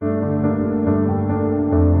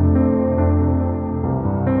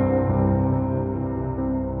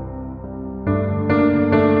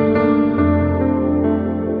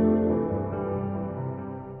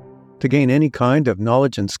To gain any kind of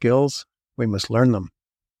knowledge and skills, we must learn them.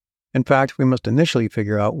 In fact, we must initially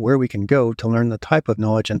figure out where we can go to learn the type of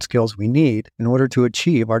knowledge and skills we need in order to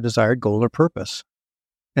achieve our desired goal or purpose.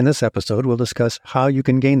 In this episode, we'll discuss how you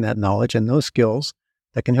can gain that knowledge and those skills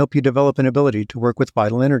that can help you develop an ability to work with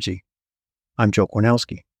vital energy. I'm Joe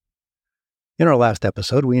Kornowski. In our last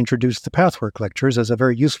episode, we introduced the Pathwork Lectures as a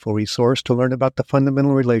very useful resource to learn about the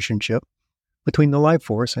fundamental relationship between the life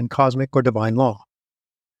force and cosmic or divine law.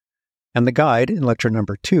 And the guide in lecture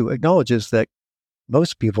number 2 acknowledges that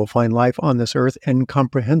most people find life on this earth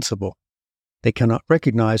incomprehensible. They cannot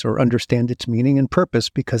recognize or understand its meaning and purpose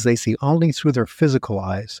because they see only through their physical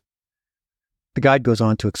eyes. The guide goes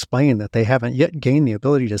on to explain that they haven't yet gained the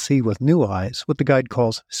ability to see with new eyes, what the guide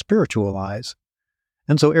calls spiritual eyes.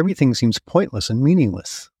 And so everything seems pointless and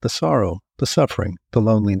meaningless, the sorrow, the suffering, the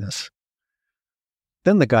loneliness.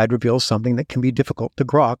 Then the guide reveals something that can be difficult to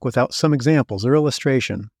grok without some examples or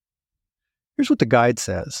illustration. Here's what the guide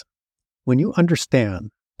says. When you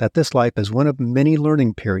understand that this life is one of many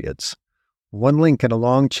learning periods, one link in a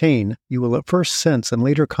long chain, you will at first sense and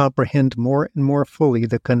later comprehend more and more fully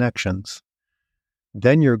the connections.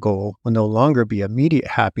 Then your goal will no longer be immediate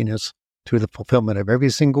happiness through the fulfillment of every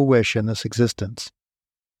single wish in this existence.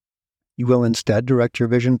 You will instead direct your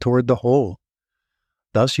vision toward the whole.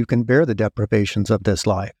 Thus you can bear the deprivations of this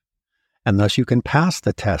life, and thus you can pass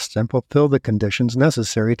the tests and fulfill the conditions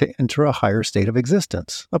necessary to enter a higher state of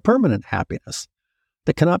existence, a permanent happiness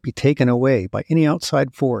that cannot be taken away by any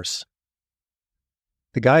outside force.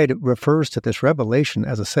 The guide refers to this revelation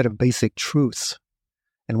as a set of basic truths,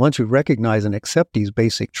 and once we recognize and accept these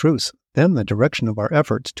basic truths, then the direction of our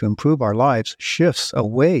efforts to improve our lives shifts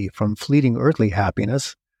away from fleeting earthly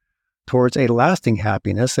happiness towards a lasting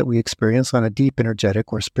happiness that we experience on a deep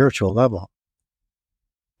energetic or spiritual level.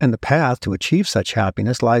 And the path to achieve such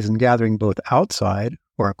happiness lies in gathering both outside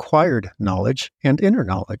or acquired knowledge and inner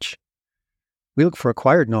knowledge. We look for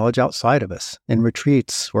acquired knowledge outside of us, in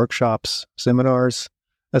retreats, workshops, seminars,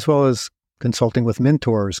 as well as consulting with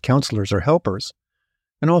mentors, counselors, or helpers,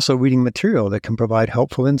 and also reading material that can provide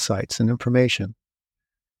helpful insights and information.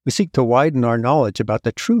 We seek to widen our knowledge about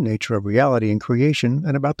the true nature of reality and creation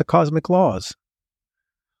and about the cosmic laws.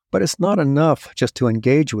 But it's not enough just to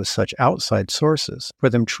engage with such outside sources. For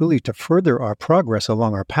them truly to further our progress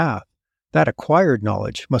along our path, that acquired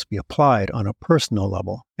knowledge must be applied on a personal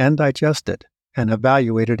level and digested and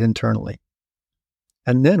evaluated internally.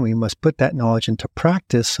 And then we must put that knowledge into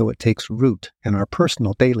practice so it takes root in our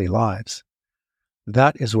personal daily lives.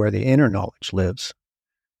 That is where the inner knowledge lives.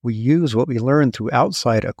 We use what we learn through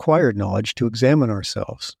outside acquired knowledge to examine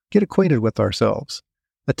ourselves, get acquainted with ourselves,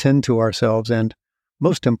 attend to ourselves, and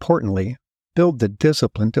most importantly, build the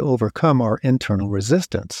discipline to overcome our internal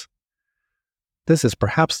resistance. This is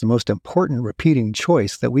perhaps the most important repeating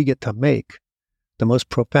choice that we get to make, the most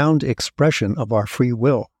profound expression of our free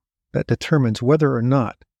will that determines whether or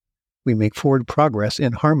not we make forward progress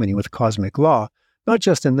in harmony with cosmic law, not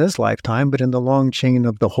just in this lifetime, but in the long chain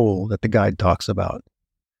of the whole that the guide talks about.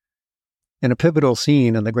 In a pivotal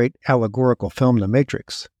scene in the great allegorical film The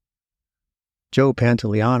Matrix, Joe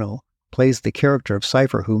Pantoliano plays the character of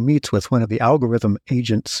Cypher, who meets with one of the algorithm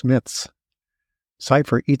agent Smiths.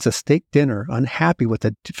 Cypher eats a steak dinner, unhappy with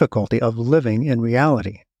the difficulty of living in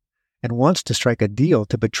reality, and wants to strike a deal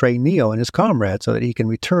to betray Neo and his comrades so that he can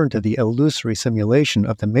return to the illusory simulation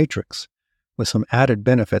of the Matrix, with some added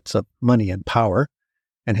benefits of money and power,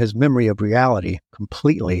 and his memory of reality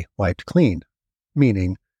completely wiped clean,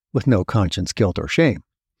 meaning with no conscience, guilt, or shame.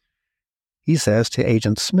 He says to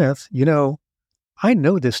Agent Smith, I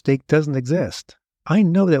know this steak doesn't exist. I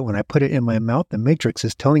know that when I put it in my mouth, the Matrix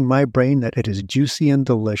is telling my brain that it is juicy and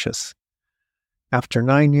delicious. After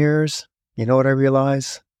 9 years, you know what I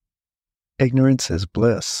realize? Ignorance is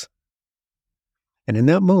bliss. And in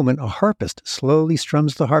that moment, a harpist slowly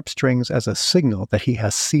strums the harp strings as a signal that he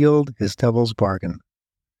has sealed his devil's bargain.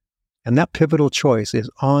 And that pivotal choice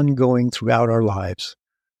is ongoing throughout our lives.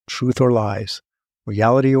 Truth or lies,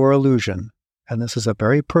 reality or illusion, and this is a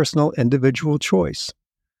very personal, individual choice.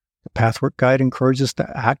 The Pathwork Guide encourages us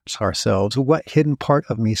to ask ourselves, what hidden part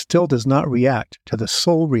of me still does not react to the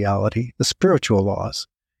soul reality, the spiritual laws,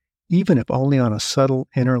 even if only on a subtle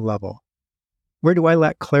inner level? Where do I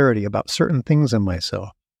lack clarity about certain things in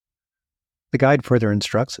myself? The guide further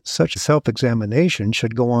instructs such self-examination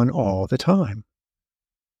should go on all the time.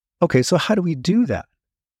 Okay, so how do we do that?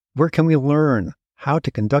 Where can we learn how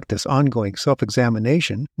to conduct this ongoing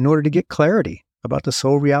self-examination in order to get clarity about the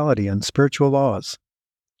soul reality and spiritual laws?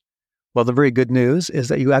 Well, the very good news is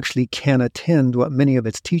that you actually can attend what many of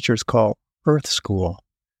its teachers call Earth School.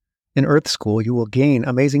 In Earth School, you will gain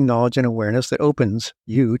amazing knowledge and awareness that opens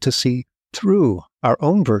you to see through our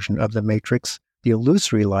own version of the matrix, the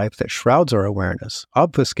illusory life that shrouds our awareness,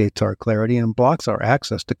 obfuscates our clarity, and blocks our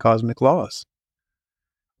access to cosmic laws.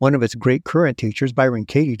 One of its great current teachers, Byron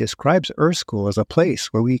Katie, describes Earth School as a place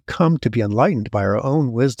where we come to be enlightened by our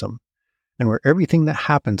own wisdom, and where everything that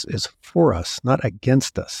happens is for us, not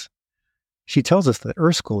against us. She tells us that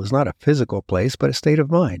Earth School is not a physical place, but a state of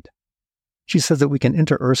mind. She says that we can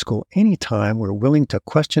enter Earth School anytime we're willing to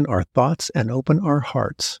question our thoughts and open our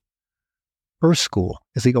hearts. Earth School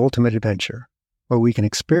is the ultimate adventure, where we can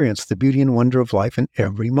experience the beauty and wonder of life in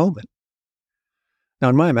every moment. Now,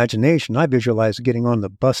 in my imagination, I visualize getting on the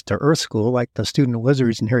bus to Earth School like the student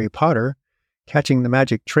wizards in Harry Potter, catching the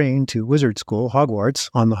magic train to Wizard School, Hogwarts,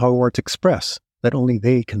 on the Hogwarts Express that only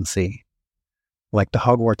they can see. Like the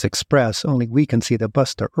Hogwarts Express, only we can see the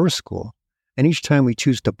bus to Earth School, and each time we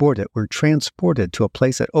choose to board it, we're transported to a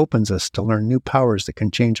place that opens us to learn new powers that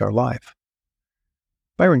can change our life.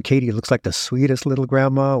 Byron Katie looks like the sweetest little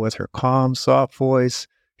grandma with her calm, soft voice,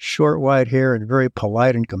 short, white hair, and very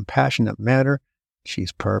polite and compassionate manner.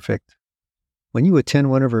 She's perfect. When you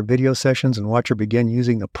attend one of her video sessions and watch her begin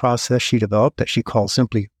using the process she developed that she calls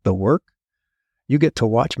simply the work, you get to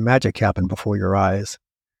watch magic happen before your eyes.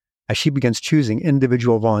 As she begins choosing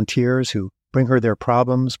individual volunteers who bring her their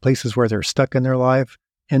problems, places where they're stuck in their life,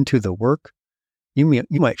 into the work, you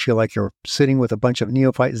might feel like you're sitting with a bunch of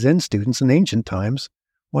neophyte Zen students in ancient times,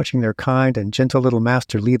 watching their kind and gentle little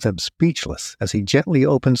master leave them speechless as he gently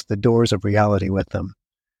opens the doors of reality with them.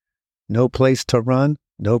 No place to run,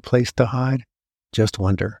 no place to hide, just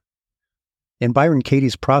wonder. In Byron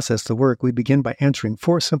Katie's process, the work, we begin by answering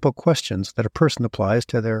 4 simple questions that a person applies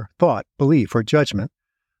to their thought, belief, or judgment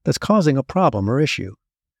that's causing a problem or issue.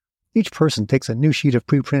 Each person takes a new sheet of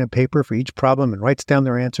pre-printed paper for each problem and writes down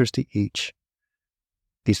their answers to each.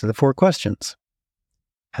 These are the 4 questions.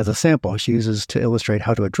 As a sample she uses to illustrate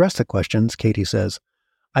how to address the questions, Katie says,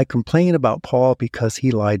 I complain about Paul because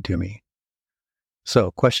he lied to me.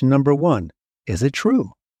 So, question number 1, is it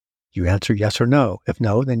true? You answer yes or no. If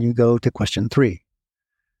no, then you go to question 3.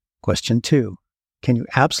 Question 2, can you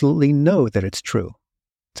absolutely know that it's true?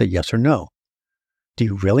 Say yes or no. Do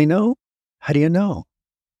you really know? How do you know?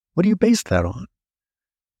 What do you base that on?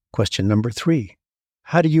 Question number 3,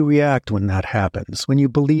 how do you react when that happens, when you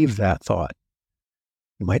believe that thought?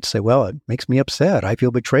 You might say, well, it makes me upset. I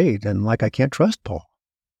feel betrayed and like I can't trust Paul.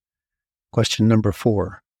 Question number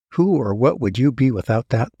 4, who or what would you be without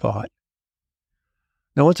that thought?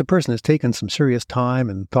 Now, once a person has taken some serious time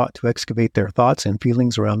and thought to excavate their thoughts and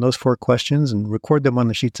feelings around those 4 questions and record them on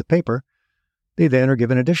the sheets of paper, they then are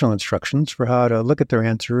given additional instructions for how to look at their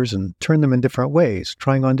answers and turn them in different ways,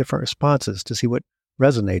 trying on different responses to see what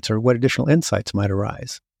resonates or what additional insights might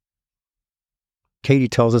arise. Katie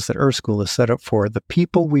tells us that Earth School is set up for the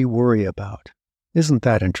people we worry about. Isn't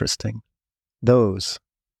that interesting? Those,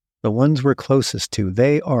 the ones we're closest to,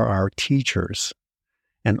 they are our teachers.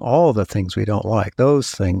 And all the things we don't like,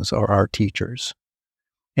 those things are our teachers.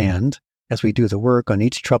 And as we do the work on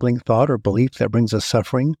each troubling thought or belief that brings us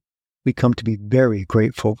suffering, we come to be very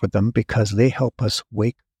grateful for them because they help us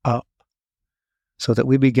wake up so that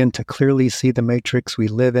we begin to clearly see the matrix we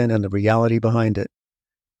live in and the reality behind it.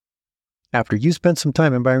 After you spend some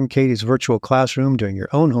time in Byron Katie's virtual classroom doing your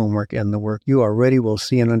own homework and the work, you already will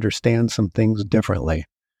see and understand some things differently.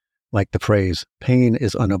 Like the phrase, pain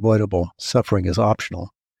is unavoidable, suffering is optional.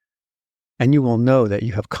 And you will know that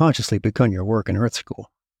you have consciously begun your work in Earth School.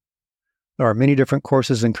 There are many different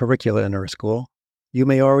courses and curricula in Earth School. You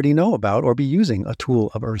may already know about or be using a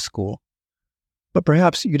tool of Earth School. But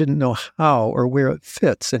perhaps you didn't know how or where it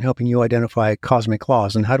fits in helping you identify cosmic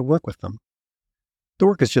laws and how to work with them. The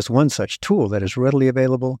work is just one such tool that is readily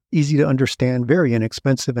available, easy to understand, very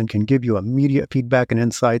inexpensive, and can give you immediate feedback and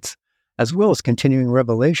insights, as well as continuing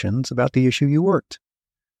revelations about the issue you worked.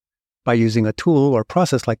 By using a tool or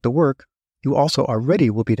process like the work, you also already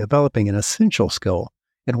will be developing an essential skill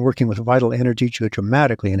in working with vital energy to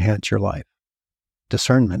dramatically enhance your life.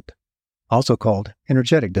 Discernment, also called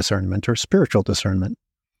energetic discernment or spiritual discernment.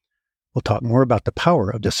 We'll talk more about the power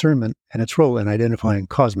of discernment and its role in identifying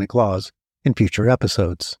cosmic laws in future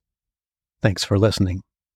episodes. Thanks for listening.